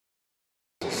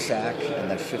sack and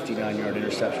that 59-yard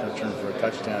interception return for a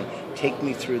touchdown. Take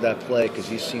me through that play, because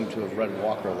you seem to have read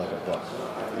Walker like a book.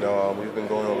 You know, we've been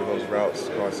going over those routes,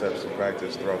 concepts, and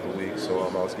practice throughout the week, so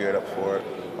I was geared up for it.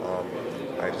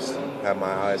 I just had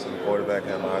my eyes on the quarterback,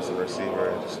 had my eyes on the receiver,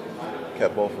 and just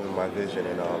kept both of them in my vision.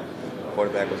 And the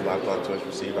quarterback was locked onto his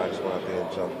receiver. I just went out there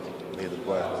and jumped, made the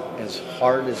play. As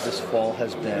hard as this fall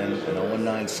has been, an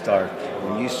 0-9 start,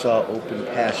 when you saw open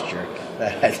pasture,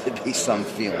 that had to be some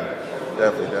feeling.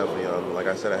 Definitely. Like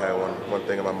I said, I had one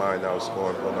thing in my mind that I was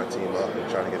scoring, pulling my team up, and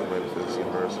trying to get a win for this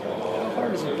university. How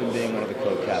hard has it been being one of the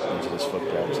co-captains of this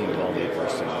football team to all the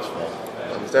adversity this fall?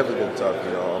 It's definitely been tough.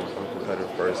 You know, I'm a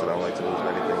competitive person. I don't like to lose in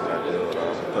anything that I do.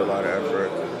 Put a lot of effort,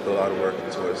 put a lot of work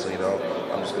into it. So, you know,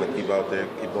 I'm just going to keep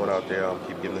going out there,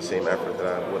 keep giving the same effort that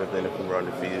I would have been if we were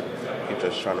undefeated. Keep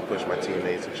just trying to push my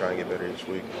teammates and try and get better each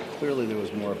week. Clearly there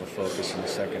was more of a focus in the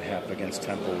second half against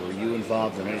Temple. Were you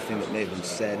involved in anything that may have been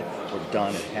said or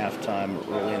done at halftime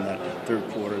or early in that third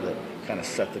quarter that kind of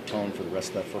set the tone for the rest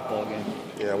of that football game?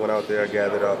 Yeah, I went out there, I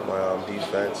gathered up my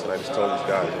defense, and I just told these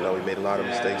guys, you know, we made a lot of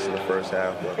mistakes in the first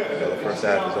half, but you know, the first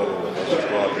half is over with. Let's just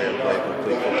go out there and play a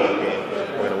complete football game.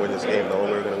 We're going to win this game. The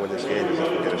only way we're going to win this game is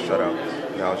if we get a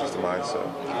shutout. Now it's just a mindset.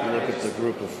 You look at the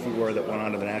group of four that went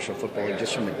on to the National Football League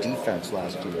just from the defense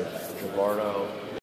last year. Gavardo,